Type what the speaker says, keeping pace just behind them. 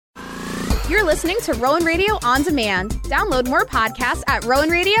You're listening to Rowan Radio On Demand. Download more podcasts at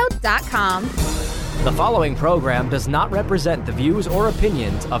rowanradio.com. The following program does not represent the views or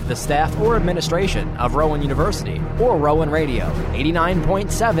opinions of the staff or administration of Rowan University or Rowan Radio,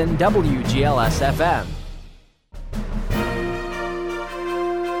 89.7 WGLS FM.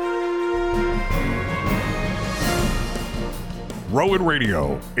 Rowan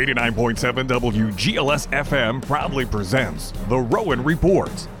Radio, 89.7 WGLS FM proudly presents The Rowan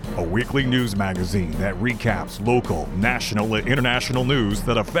Report, a weekly news magazine that recaps local, national, and international news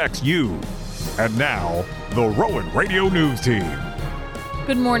that affects you. And now, the Rowan Radio News Team.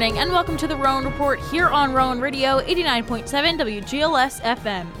 Good morning and welcome to the Rowan Report here on Rowan Radio 89.7 WGLS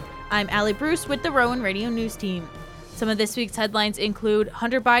FM. I'm Allie Bruce with the Rowan Radio News Team. Some of this week's headlines include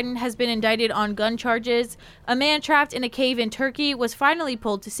Hunter Biden has been indicted on gun charges, a man trapped in a cave in Turkey was finally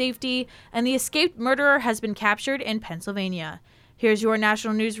pulled to safety, and the escaped murderer has been captured in Pennsylvania. Here's your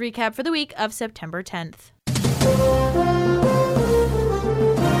national news recap for the week of September 10th.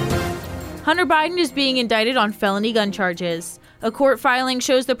 Hunter Biden is being indicted on felony gun charges. A court filing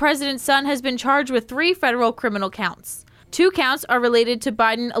shows the president's son has been charged with 3 federal criminal counts. 2 counts are related to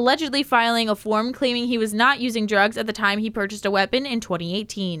Biden allegedly filing a form claiming he was not using drugs at the time he purchased a weapon in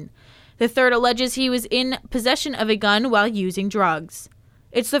 2018. The third alleges he was in possession of a gun while using drugs.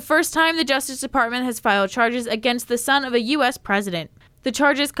 It's the first time the Justice Department has filed charges against the son of a U.S. president. The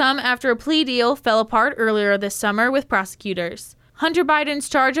charges come after a plea deal fell apart earlier this summer with prosecutors. Hunter Biden's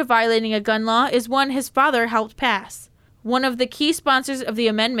charge of violating a gun law is one his father helped pass. One of the key sponsors of the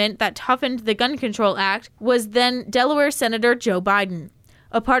amendment that toughened the Gun Control Act was then Delaware Senator Joe Biden.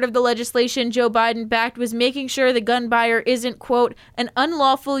 A part of the legislation Joe Biden backed was making sure the gun buyer isn't, quote, an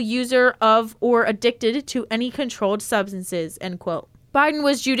unlawful user of or addicted to any controlled substances, end quote. Biden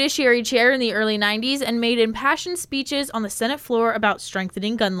was Judiciary Chair in the early 90s and made impassioned speeches on the Senate floor about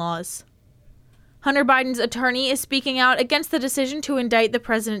strengthening gun laws. Hunter Biden's attorney is speaking out against the decision to indict the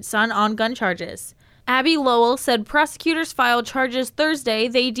president's son on gun charges. Abby Lowell said prosecutors filed charges Thursday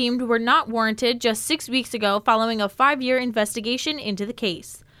they deemed were not warranted just 6 weeks ago following a 5-year investigation into the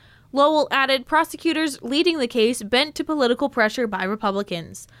case. Lowell added prosecutors leading the case bent to political pressure by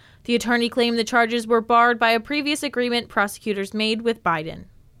Republicans. The attorney claimed the charges were barred by a previous agreement prosecutors made with Biden.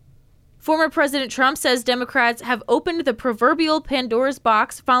 Former President Trump says Democrats have opened the proverbial Pandora's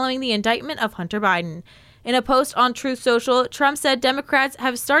box following the indictment of Hunter Biden. In a post on Truth Social, Trump said Democrats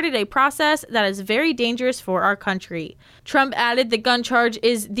have started a process that is very dangerous for our country. Trump added the gun charge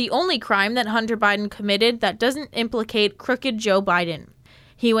is the only crime that Hunter Biden committed that doesn't implicate crooked Joe Biden.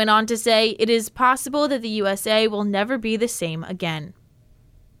 He went on to say it is possible that the USA will never be the same again.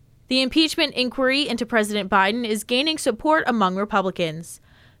 The impeachment inquiry into President Biden is gaining support among Republicans.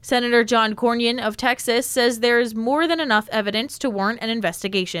 Senator John Cornyn of Texas says there is more than enough evidence to warrant an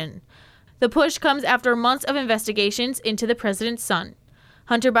investigation. The push comes after months of investigations into the president's son.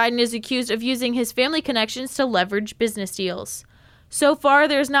 Hunter Biden is accused of using his family connections to leverage business deals. So far,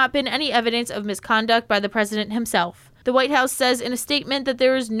 there has not been any evidence of misconduct by the president himself. The White House says in a statement that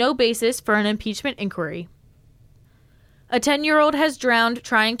there is no basis for an impeachment inquiry. A 10-year-old has drowned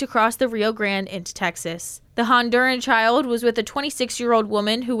trying to cross the Rio Grande into Texas. The Honduran child was with a 26-year-old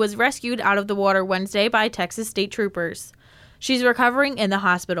woman who was rescued out of the water Wednesday by Texas state troopers. She's recovering in the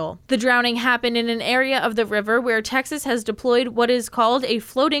hospital. The drowning happened in an area of the river where Texas has deployed what is called a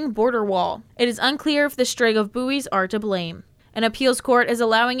floating border wall. It is unclear if the string of buoys are to blame. An appeals court is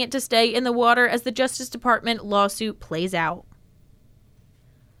allowing it to stay in the water as the Justice Department lawsuit plays out.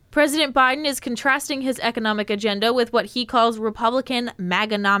 President Biden is contrasting his economic agenda with what he calls Republican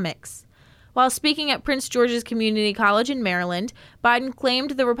MAGAnomics. While speaking at Prince George's Community College in Maryland, Biden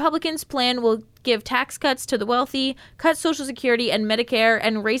claimed the Republicans' plan will give tax cuts to the wealthy, cut Social Security and Medicare,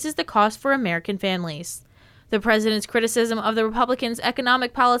 and raises the cost for American families. The president's criticism of the Republicans'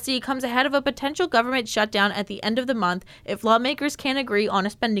 economic policy comes ahead of a potential government shutdown at the end of the month if lawmakers can't agree on a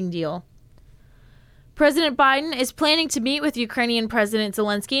spending deal. President Biden is planning to meet with Ukrainian President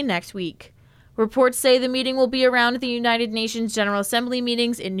Zelensky next week. Reports say the meeting will be around the United Nations General Assembly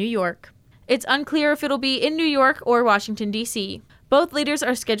meetings in New York. It's unclear if it'll be in New York or Washington, D.C. Both leaders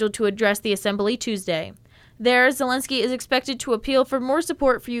are scheduled to address the assembly Tuesday. There, Zelensky is expected to appeal for more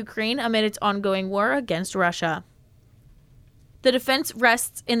support for Ukraine amid its ongoing war against Russia. The defense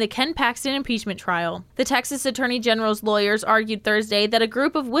rests in the Ken Paxton impeachment trial. The Texas Attorney General's lawyers argued Thursday that a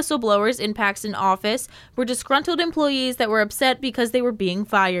group of whistleblowers in Paxton's office were disgruntled employees that were upset because they were being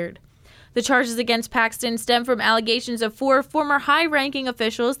fired. The charges against Paxton stem from allegations of 4 former high-ranking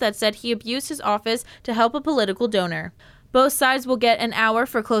officials that said he abused his office to help a political donor. Both sides will get an hour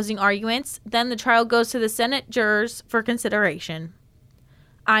for closing arguments, then the trial goes to the Senate jurors for consideration.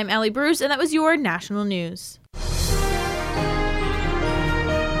 I'm Allie Bruce, and that was your national news.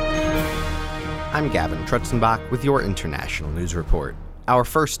 I'm Gavin Trutzenbach with your International News Report. Our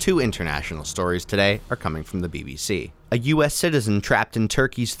first two international stories today are coming from the BBC. A U.S. citizen trapped in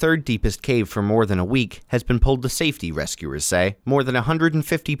Turkey's third deepest cave for more than a week has been pulled to safety, rescuers say. More than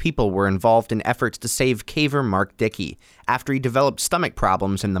 150 people were involved in efforts to save caver Mark Dickey after he developed stomach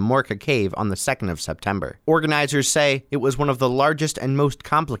problems in the Morka cave on the 2nd of September. Organizers say it was one of the largest and most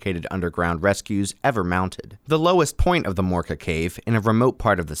complicated underground rescues ever mounted. The lowest point of the Morka cave, in a remote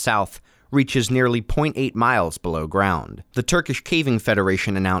part of the south, reaches nearly 0.8 miles below ground. The Turkish Caving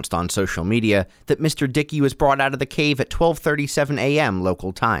Federation announced on social media that Mr. Dickey was brought out of the cave at 12:37 a.m.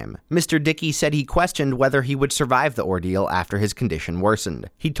 local time. Mr. Dickey said he questioned whether he would survive the ordeal after his condition worsened.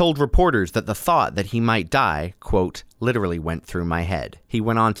 He told reporters that the thought that he might die, quote, literally went through my head. He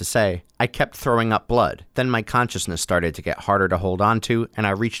went on to say, I kept throwing up blood. Then my consciousness started to get harder to hold on to, and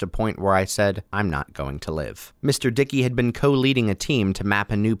I reached a point where I said, I'm not going to live. Mr. Dickey had been co-leading a team to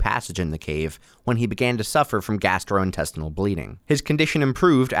map a new passage in the cave when he began to suffer from gastrointestinal bleeding. His condition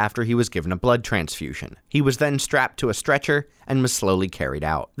improved after he was given a blood transfusion. He was then strapped to a stretcher and was slowly carried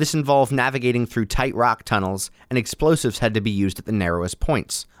out. This involved navigating through tight rock tunnels, and explosives had to be used at the narrowest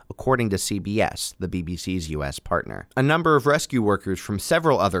points, according to CBS, the BBC's U.S. partner. A number of rescue workers from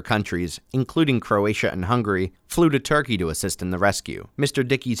several other countries, including Croatia and Hungary, flew to Turkey to assist in the rescue. Mr.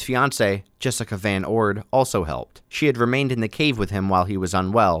 Dickey's fiancée, Jessica Van Ord, also helped. She had remained in the cave with him while he was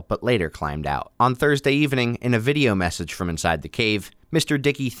unwell, but later climbed out. On Thursday evening, in a video message from inside the cave, Mr.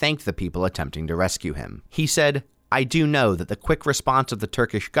 Dickey thanked the people attempting to rescue him. He said, I do know that the quick response of the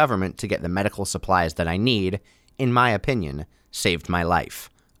Turkish government to get the medical supplies that I need, in my opinion, saved my life.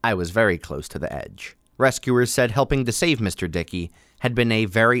 I was very close to the edge. Rescuers said helping to save Mr. Dickey had been a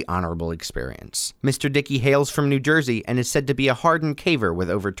very honorable experience. Mr. Dickey hails from New Jersey and is said to be a hardened caver with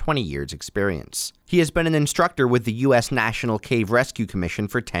over 20 years' experience. He has been an instructor with the U.S. National Cave Rescue Commission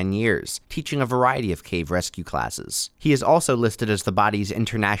for 10 years, teaching a variety of cave rescue classes. He is also listed as the body's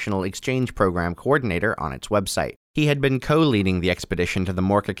International Exchange Program coordinator on its website. He had been co-leading the expedition to the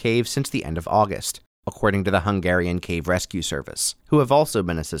Morka cave since the end of August, according to the Hungarian Cave Rescue Service, who have also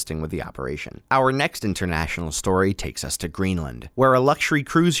been assisting with the operation. Our next international story takes us to Greenland, where a luxury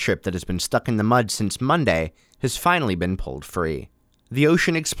cruise ship that has been stuck in the mud since Monday has finally been pulled free. The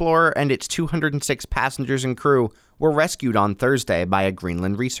Ocean Explorer and its 206 passengers and crew were rescued on Thursday by a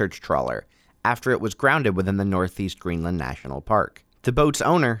Greenland research trawler after it was grounded within the Northeast Greenland National Park. The boat's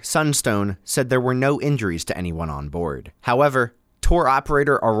owner, Sunstone, said there were no injuries to anyone on board. However, tour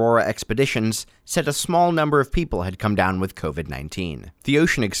operator Aurora Expeditions said a small number of people had come down with COVID-19. The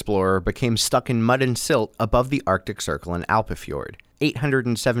Ocean Explorer became stuck in mud and silt above the Arctic Circle in Alpefjord,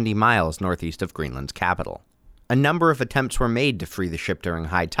 870 miles northeast of Greenland's capital. A number of attempts were made to free the ship during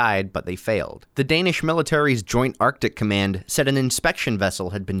high tide, but they failed. The Danish military's Joint Arctic Command said an inspection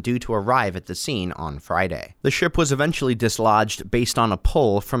vessel had been due to arrive at the scene on Friday. The ship was eventually dislodged based on a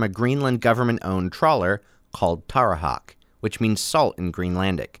pull from a Greenland government-owned trawler called Tarahawk, which means salt in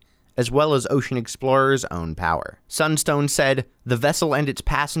Greenlandic, as well as Ocean Explorer's own power. Sunstone said, the vessel and its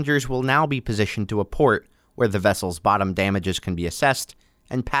passengers will now be positioned to a port where the vessel's bottom damages can be assessed,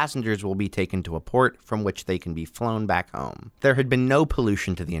 and passengers will be taken to a port from which they can be flown back home. There had been no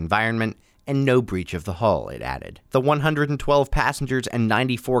pollution to the environment and no breach of the hull, it added. The 112 passengers and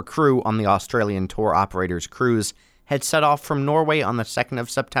 94 crew on the Australian tour operator's cruise had set off from Norway on the 2nd of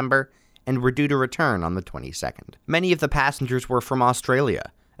September and were due to return on the 22nd. Many of the passengers were from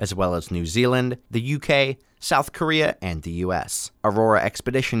Australia, as well as New Zealand, the UK, South Korea, and the US. Aurora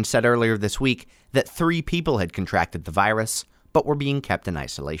Expedition said earlier this week that 3 people had contracted the virus, but were being kept in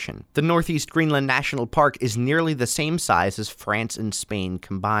isolation. The Northeast Greenland National Park is nearly the same size as France and Spain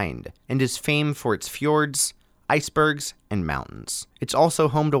combined, and is famed for its fjords, icebergs, and mountains. It's also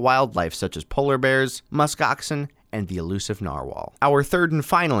home to wildlife such as polar bears, musk oxen, and the elusive narwhal. Our third and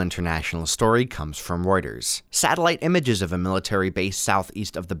final international story comes from Reuters. Satellite images of a military base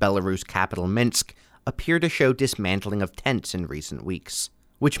southeast of the Belarus capital Minsk appear to show dismantling of tents in recent weeks,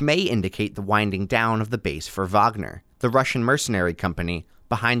 which may indicate the winding down of the base for Wagner, the Russian mercenary company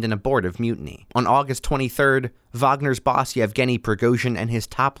behind an abortive mutiny. On August 23rd, Wagner's boss Yevgeny Prigozhin and his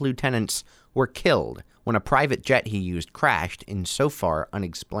top lieutenants were killed when a private jet he used crashed in so far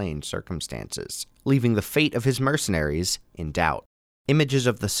unexplained circumstances, leaving the fate of his mercenaries in doubt. Images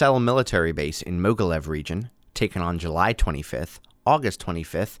of the Sel military base in Mogilev region, taken on July 25th, August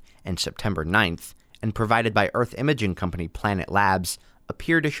 25th, and September 9th, and provided by Earth imaging company Planet Labs,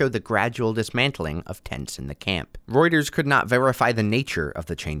 appear to show the gradual dismantling of tents in the camp. Reuters could not verify the nature of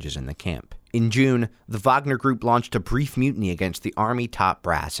the changes in the camp. In June, the Wagner Group launched a brief mutiny against the army top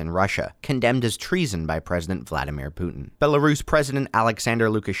brass in Russia, condemned as treason by President Vladimir Putin. Belarus President Alexander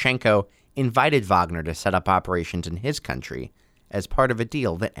Lukashenko invited Wagner to set up operations in his country as part of a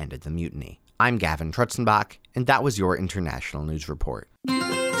deal that ended the mutiny. I'm Gavin Trutzenbach, and that was your International News Report.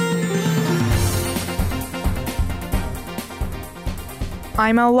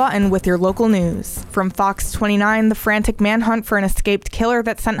 I'm Elle Lawton with your local news. From Fox 29, the frantic manhunt for an escaped killer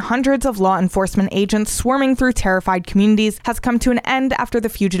that sent hundreds of law enforcement agents swarming through terrified communities has come to an end after the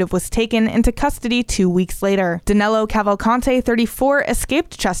fugitive was taken into custody 2 weeks later. Danilo Cavalcante, 34,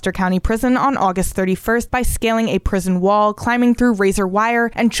 escaped Chester County Prison on August 31st by scaling a prison wall, climbing through razor wire,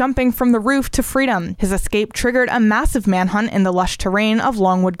 and jumping from the roof to freedom. His escape triggered a massive manhunt in the lush terrain of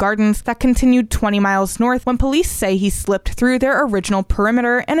Longwood Gardens that continued 20 miles north when police say he slipped through their original perimeter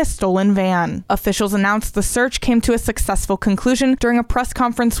in a stolen van. Officials announced the search came to a successful conclusion during a press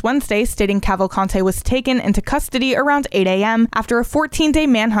conference Wednesday, stating Cavalcante was taken into custody around 8 a.m. after a 14-day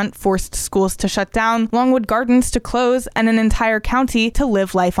manhunt forced schools to shut down, Longwood Gardens to close, and an entire county to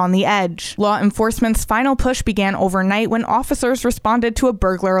live life on the edge. Law enforcement's final push began overnight when officers responded to a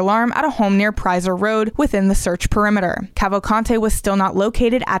burglar alarm at a home near Prizer Road within the search perimeter. Cavalcante was still not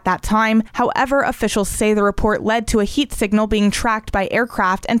located at that time. However, officials say the report led to a heat signal being tracked by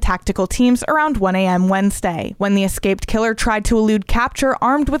aircraft and tactical teams around 1 a.m. Wednesday. When the escaped killer tried to elude capture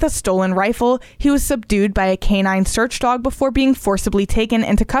armed with a stolen rifle, he was subdued by a canine search dog before being forcibly taken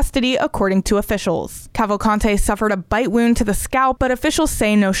into custody, according to officials. Cavalcante suffered a bite wound to the scalp, but officials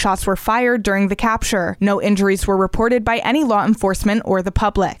say no shots were fired during the capture. No injuries were reported by any law enforcement or the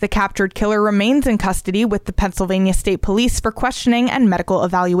public. The captured killer remains in custody with the Pennsylvania State Police for questioning and medical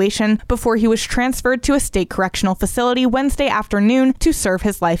evaluation before he was transferred to a state correctional facility Wednesday afternoon to serve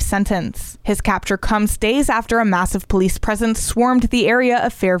his life sentence. His capture comes days after a massive police presence swarmed the area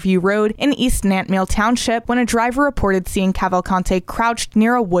of Fairview Road in East Nantmeal Township when a driver reported seeing Cavalcante crouched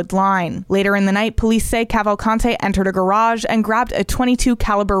near a wood line. Later in the night, police say Cavalcante entered a garage and grabbed a .22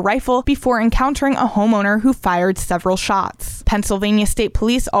 caliber rifle before encountering a homeowner who fired several shots. Pennsylvania State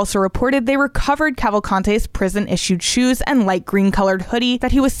Police also reported they recovered Cavalcante's prison-issued shoes and light green-colored hoodie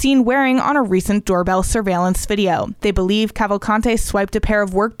that he was seen wearing on a recent doorbell surveillance video. They believe Cavalcante swiped a pair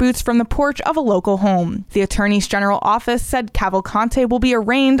of work boots from the porch of a local home. The Attorney's General Office said Cavalcante will be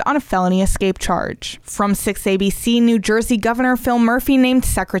arraigned on a felony escape charge. From 6ABC, New Jersey Governor Phil Murphy named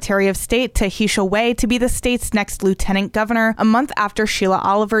Secretary of State Tahisha Wei to be the state's next lieutenant governor a month after Sheila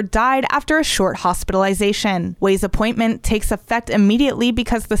Oliver died after a short hospitalization. Wei's appointment takes effect immediately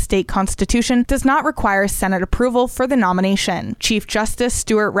because the state constitution does not require Senate approval for the nomination. Chief Justice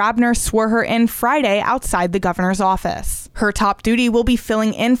Stuart Rabner swore her in Friday outside the governor's office. Her top duty will be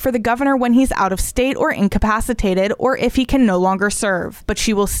filling in for the governor when he's out of state or incapacitated or if he can no longer serve. But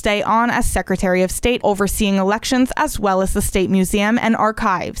she will stay on as Secretary of State, overseeing elections as well as the State Museum and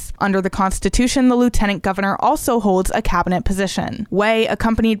Archives. Under the Constitution, the lieutenant governor also holds a cabinet position. Wei,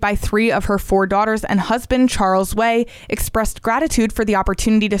 accompanied by 3 of her 4 daughters and husband, Charles Wei, expressed gratitude for the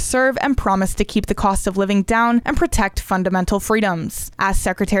opportunity to serve and promised to keep the cost of living down and protect fundamental freedoms. As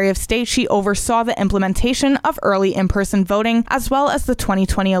Secretary of State, she oversaw the implementation of early in-person voting, as well as the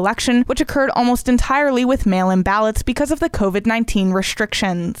 2020 election, which occurred almost entirely with mail-in ballots because of the COVID-19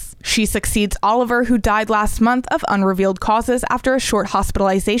 restrictions. She succeeds Oliver, who died last month of unrevealed causes after a short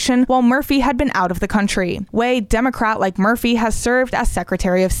hospitalization while Murphy had been out of the country. Wei, Democrat like Murphy, has served as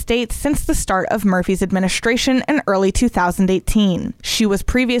Secretary of State since the start of Murphy's administration in early 2018. She was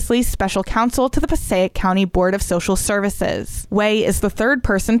previously special counsel to the Passaic County Board of Social Services. Wei is the 3rd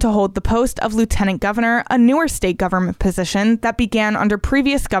person to hold the post of lieutenant governor, a newer state government position that began under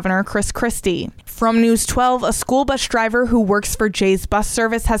previous Governor Chris Christie. From News 12, a school bus driver who works for Jay's Bus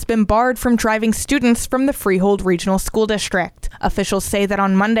Service has been barred from driving students from the Freehold Regional School District. Officials say that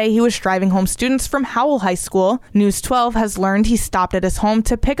on Monday he was driving home students from Howell High School. News 12 has learned he stopped at his home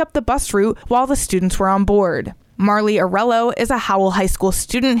to pick up the bus route while the students were on board. Marley Arello is a Howell High School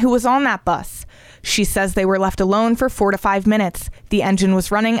student who was on that bus. She says they were left alone for 4 to 5 minutes. The engine was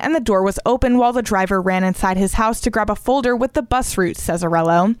running and the door was open while the driver ran inside his house to grab a folder with the bus route, says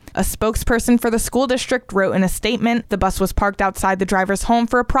Arello. A spokesperson for the school district wrote in a statement, the bus was parked outside the driver's home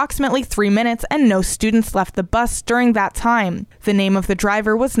for approximately 3 minutes and no students left the bus during that time. The name of the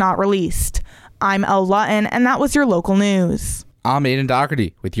driver was not released. I'm Elle Lawton, and that was your local news. I'm Aiden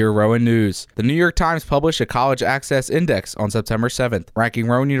Doherty with your Rowan News. The New York Times published a college access index on September 7th, ranking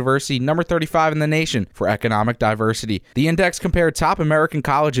Rowan University number 35 in the nation for economic diversity. The index compared top American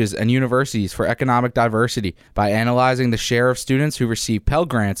colleges and universities for economic diversity by analyzing the share of students who receive Pell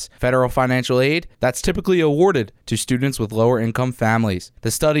Grants, federal financial aid, that's typically awarded to students with lower income families. The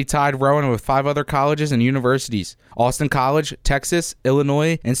study tied Rowan with 5 other colleges and universities: Austin College, Texas,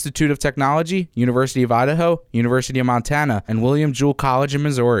 Illinois, Institute of Technology, University of Idaho, University of Montana, and William Jewell College in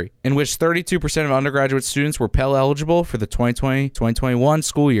Missouri, in which 32% of undergraduate students were Pell eligible for the 2020-2021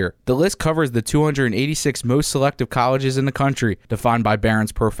 school year. The list covers the 286 most selective colleges in the country, defined by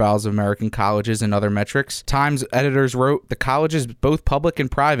Barron's Profiles of American Colleges and other metrics. Times editors wrote, the colleges, both public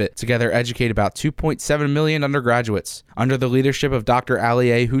and private, together educate about 2.7 million undergraduates. Under the leadership of Dr.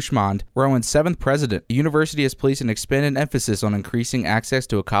 Ali A. Hushmand, Rowan's 7th president, the university has placed an expanded emphasis on increasing access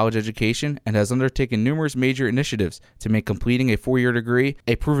to a college education and has undertaken numerous major initiatives to make completing a 4-year degree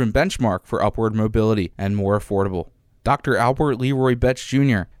a proven benchmark for upward mobility and more affordable. Dr. Albert Leroy Betts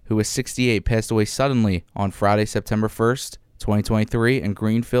Jr., who was 68, passed away suddenly on Friday, September 1st, 2023 in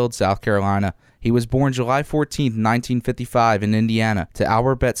Greenfield, South Carolina. He was born July 14, 1955 in Indiana to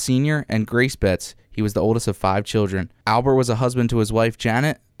Albert Betts Sr. and Grace Betts. He was the oldest of 5 children. Albert was a husband to his wife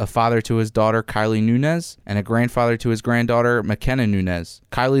Janet, a father to his daughter Kylie Nunez, and a grandfather to his granddaughter McKenna Nunez.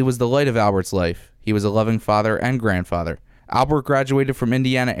 Kylie was the light of Albert's life. He was a loving father and grandfather. Albert graduated from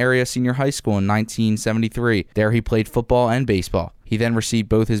Indiana Area Senior High School in 1973. There he played football and baseball. He then received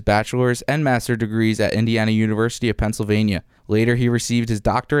both his bachelor's and master's degrees at Indiana University of Pennsylvania. Later, he received his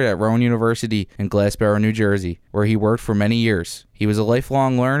doctorate at Rowan University in Glassboro, New Jersey, where he worked for many years. He was a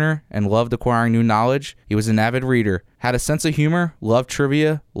lifelong learner and loved acquiring new knowledge. He was an avid reader, had a sense of humor, loved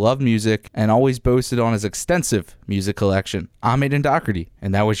trivia, loved music, and always boasted on his extensive music collection. I'm Aiden Doherty,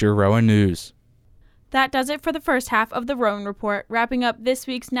 and that was your Rowan News. That does it for the first half of the Rowan Report, wrapping up this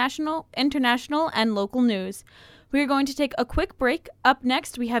week's national, international, and local news. We are going to take a quick break. Up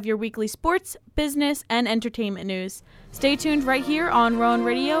next, we have your weekly sports, business, and entertainment news. Stay tuned right here on Rowan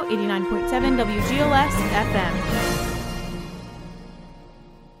Radio 89.7 WGLS FM.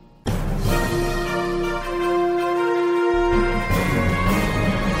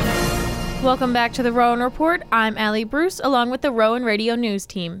 Welcome back to the Rowan Report. I'm Allie Bruce, along with the Rowan Radio News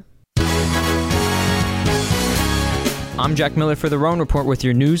team. I'm Jack Miller for the Rowan Report with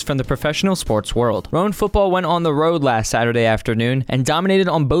your news from the professional sports world. Rowan football went on the road last Saturday afternoon and dominated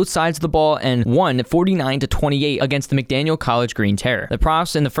on both sides of the ball and won 49-28 against the McDaniel College Green Terror. The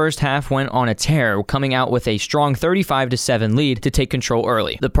Profs in the first half went on a tear, coming out with a strong 35-7 lead to take control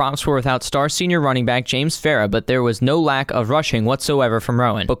early. The Profs were without star senior running back James Farah, but there was no lack of rushing whatsoever from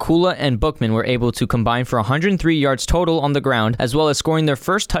Rowan. Bakula and Bookman were able to combine for 103 yards total on the ground, as well as scoring their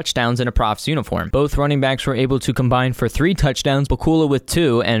first touchdowns in a Profs uniform. Both running backs were able to combine for 3 touchdowns, Bakula with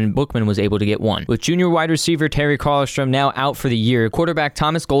 2, and Bookman was able to get 1. With junior wide receiver Terry Carlstrom now out for the year, quarterback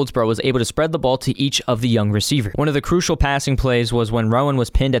Thomas Goldsboro was able to spread the ball to each of the young receivers. One of the crucial passing plays was when Rowan was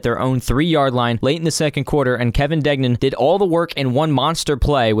pinned at their own 3-yard line late in the second quarter, and Kevin Degnan did all the work in one monster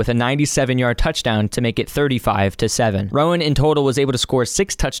play with a 97-yard touchdown to make it 35-7. Rowan in total was able to score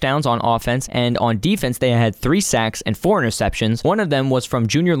 6 touchdowns on offense, and on defense they had 3 sacks and 4 interceptions. One of them was from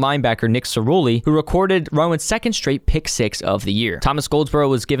junior linebacker Nick Cerulli, who recorded Rowan's second straight pick 6 of the year. Thomas Goldsboro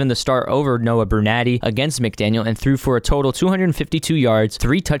was given the start over Noah Bernatti against McDaniel and threw for a total 252 yards,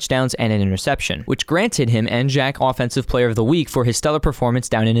 3 touchdowns, and an interception, which granted him NJAC Offensive Player of the Week for his stellar performance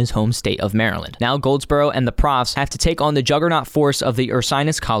down in his home state of Maryland. Now Goldsboro and the Profs have to take on the juggernaut force of the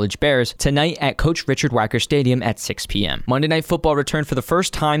Ursinus College Bears tonight at Coach Richard Wacker Stadium at 6 p.m. Monday Night Football returned for the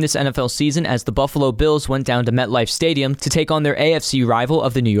first time this NFL season as the Buffalo Bills went down to MetLife Stadium to take on their AFC rival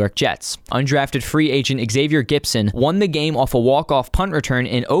of the New York Jets. Undrafted free agent Xavier Gibson won the game off a walk-off punt return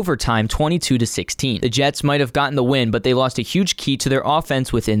in overtime 22-16. The Jets might have gotten the win, but they lost a huge key to their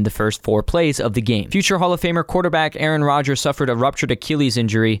offense within the first 4 plays of the game. Future Hall of Famer quarterback Aaron Rodgers suffered a ruptured Achilles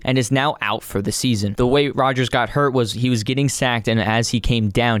injury and is now out for the season. The way Rodgers got hurt was he was getting sacked, and as he came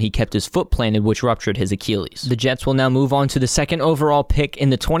down, he kept his foot planted, which ruptured his Achilles. The Jets will now move on to the second overall pick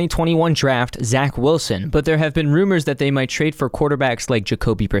in the 2021 draft, Zach Wilson, but there have been rumors that they might trade for quarterbacks like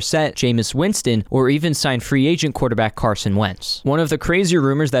Jacoby Brissett, Jameis Winston, or even sign free agent quarterback Carson Wentz. One of the crazier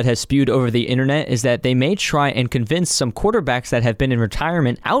rumors that has spewed over the internet is that they may try and convince some quarterbacks that have been in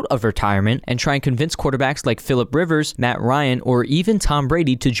retirement out of retirement and try and convince quarterbacks like Phillip Rivers, Matt Ryan, or even Tom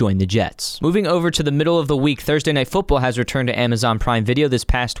Brady to join the Jets. Moving over to the middle of the week, Thursday Night Football has returned to Amazon Prime Video this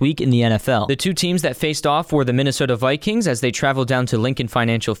past week in the NFL. The 2 teams that faced off were the Minnesota Vikings as they traveled down to Lincoln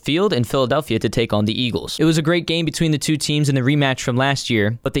Financial Field in Philadelphia to take on the Eagles. It was a great game between the 2 teams in the rematch from last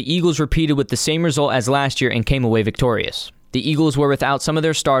year, but the Eagles repeated with the same result as last year and came away victorious. The Eagles were without some of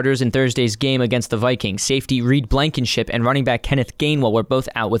their starters in Thursday's game against the Vikings. Safety Reed Blankenship and running back Kenneth Gainwell were both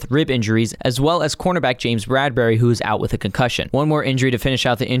out with rib injuries, as well as cornerback James Bradbury, who is out with a concussion. One more injury to finish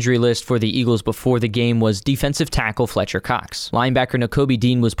out the injury list for the Eagles before the game was defensive tackle Fletcher Cox. Linebacker Nakobe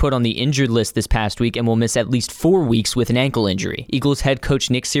Dean was put on the injured list this past week and will miss at least 4 weeks with an ankle injury. Eagles head coach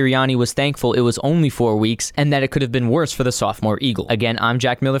Nick Sirianni was thankful it was only 4 weeks and that it could have been worse for the sophomore Eagle. Again, I'm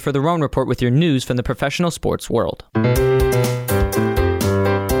Jack Miller for the Rowan Report with your news from the professional sports world.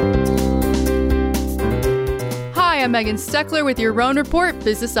 I'm Megan Steckler with your Rowan Report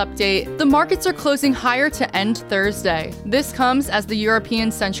Business Update. The markets are closing higher to end Thursday. This comes as the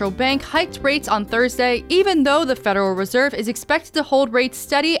European Central Bank hiked rates on Thursday, even though the Federal Reserve is expected to hold rates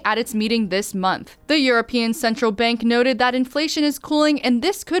steady at its meeting this month. The European Central Bank noted that inflation is cooling and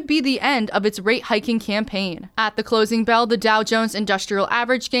this could be the end of its rate hiking campaign. At the closing bell, the Dow Jones Industrial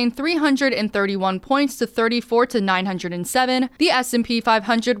Average gained 331 points to 34 to 907. The S&P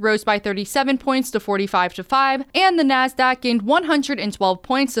 500 rose by 37 points to 45 to 5, and the Nasdaq gained 112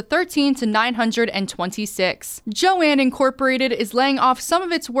 points to 13 to 926. JOANN Incorporated is laying off some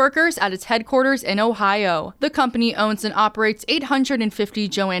of its workers at its headquarters in Ohio. The company owns and operates 850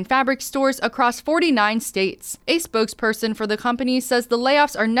 JOANN fabric stores across 49 states. A spokesperson for the company says the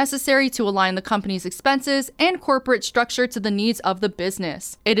layoffs are necessary to align the company's expenses and corporate structure to the needs of the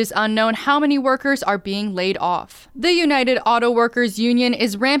business. It is unknown how many workers are being laid off. The United Auto Workers Union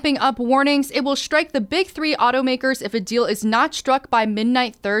is ramping up warnings it will strike the big three automakers if a deal is not struck by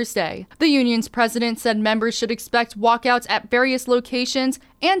midnight Thursday. The union's president said members should expect walkouts at various locations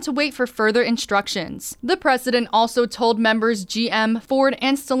and to wait for further instructions. The president also told members GM, Ford,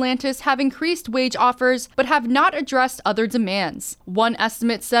 and Stellantis have increased wage offers but have not addressed other demands. One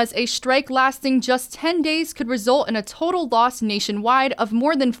estimate says a strike lasting just 10 days could result in a total loss nationwide of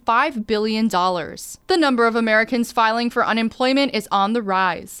more than $5 billion. The number of Americans filing for unemployment is on the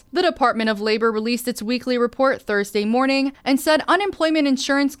rise. The Department of Labor released its weekly report Thursday morning and said unemployment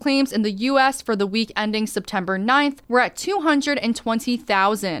insurance claims in the U.S. for the week ending September 9th were at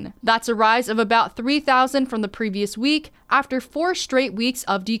 220,000. That's a rise of about 3,000 from the previous week after 4 straight weeks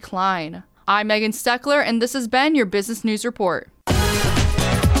of decline. I'm Megan Steckler, and this has been your Business News Report.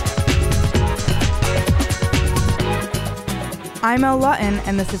 I'm Elle Lawton,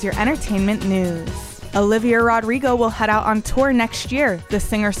 and this is your entertainment news. Olivia Rodrigo will head out on tour next year. The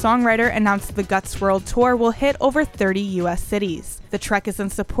singer-songwriter announced the Guts World Tour will hit over 30 U.S. cities. The trek is in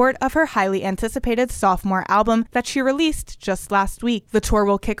support of her highly anticipated sophomore album that she released just last week. The tour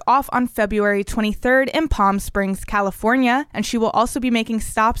will kick off on February 23rd in Palm Springs, California, and she will also be making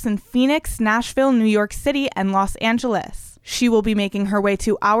stops in Phoenix, Nashville, New York City, and Los Angeles. She will be making her way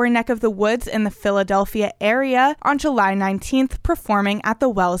to our neck of the woods in the Philadelphia area on July 19th, performing at the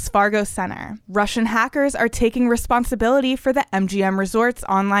Wells Fargo Center. Russian hackers are taking responsibility for the MGM Resorts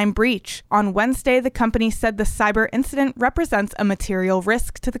online breach. On Wednesday, the company said the cyber incident represents a material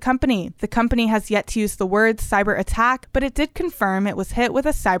risk to the company. The company has yet to use the word cyber attack, but it did confirm it was hit with a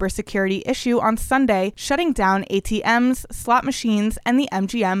cybersecurity issue on Sunday, shutting down ATMs, slot machines, and the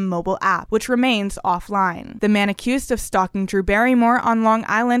MGM mobile app, which remains offline. The man accused of stalking Drew Barrymore on Long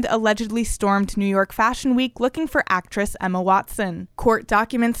Island allegedly stormed New York Fashion Week looking for actress Emma Watson. Court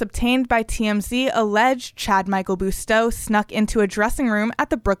documents obtained by TMZ allege Chad Michael Busteau snuck into a dressing room at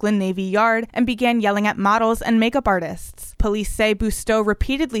the Brooklyn Navy Yard and began yelling at models and makeup artists. Police say Busteau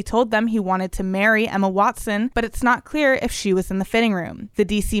repeatedly told them he wanted to marry Emma Watson, but it's not clear if she was in the fitting room. The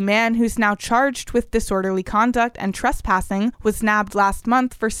DC man, who's now charged with disorderly conduct and trespassing, was nabbed last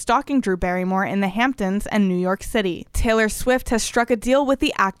month for stalking Drew Barrymore in the Hamptons and New York City. Taylor Swift has struck a deal with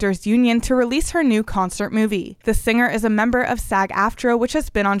the Actors Union to release her new concert movie. The singer is a member of SAG-AFTRA, which has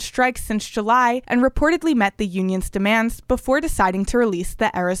been on strike since July, and reportedly met the union's demands before deciding to release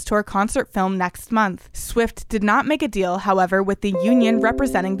the Eras Tour concert film next month. Swift did not make a deal, however, with the union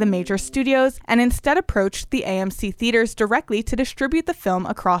representing the major studios, and instead approached the AMC theaters directly to distribute the film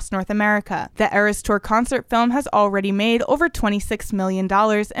across North America. The Eras Tour concert film has already made over $26 million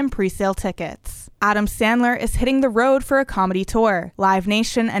in pre-sale tickets. Adam Sandler is hitting the road for a comedy tour. Live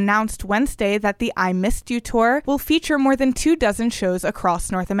Nation announced Wednesday that the I Missed You tour will feature more than 24 shows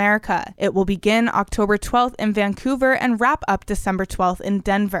across North America. It will begin October 12th in Vancouver and wrap up December 12th in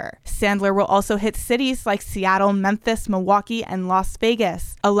Denver. Sandler will also hit cities like Seattle, Memphis, Milwaukee, and Las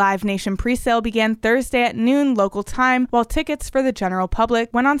Vegas. A Live Nation presale began Thursday at noon local time, while tickets for the general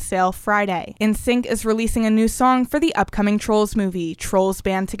public went on sale Friday. NSYNC is releasing a new song for the upcoming Trolls movie, Trolls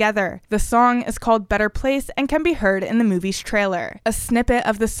Band Together. The song is called called Better Place and can be heard in the movie's trailer. A snippet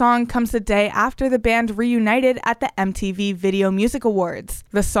of the song comes the day after the band reunited at the MTV Video Music Awards.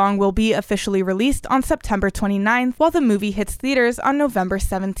 The song will be officially released on September 29th, while the movie hits theaters on November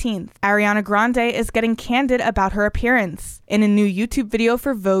 17th. Ariana Grande is getting candid about her appearance. In a new YouTube video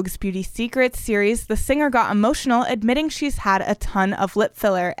for Vogue's Beauty Secrets series, the singer got emotional, admitting she's had a ton of lip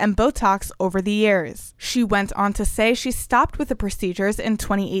filler and Botox over the years. She went on to say she stopped with the procedures in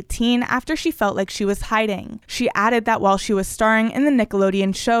 2018 after she felt like she was hiding. She added that while she was starring in the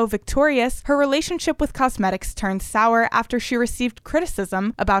Nickelodeon show Victorious, her relationship with cosmetics turned sour after she received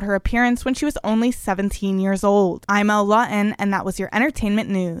criticism about her appearance when she was only 17 years old. I'm Elle Lawton, and that was your entertainment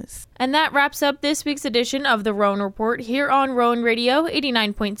news. And that wraps up this week's edition of the Rowan Report here on Rowan Radio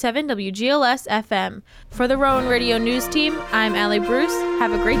 89.7 WGLS FM. For the Rowan Radio News team, I'm Allie Bruce.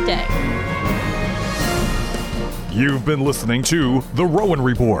 Have a great day. You've been listening to The Rowan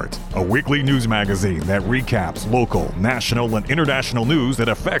Report, a weekly news magazine that recaps local, national, and international news that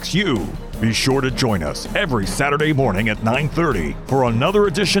affects you. Be sure to join us every Saturday morning at 9:30 for another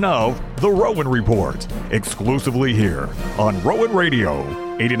edition of The Rowan Report, exclusively here on Rowan Radio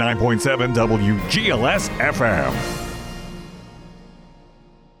 89.7 WGLS FM.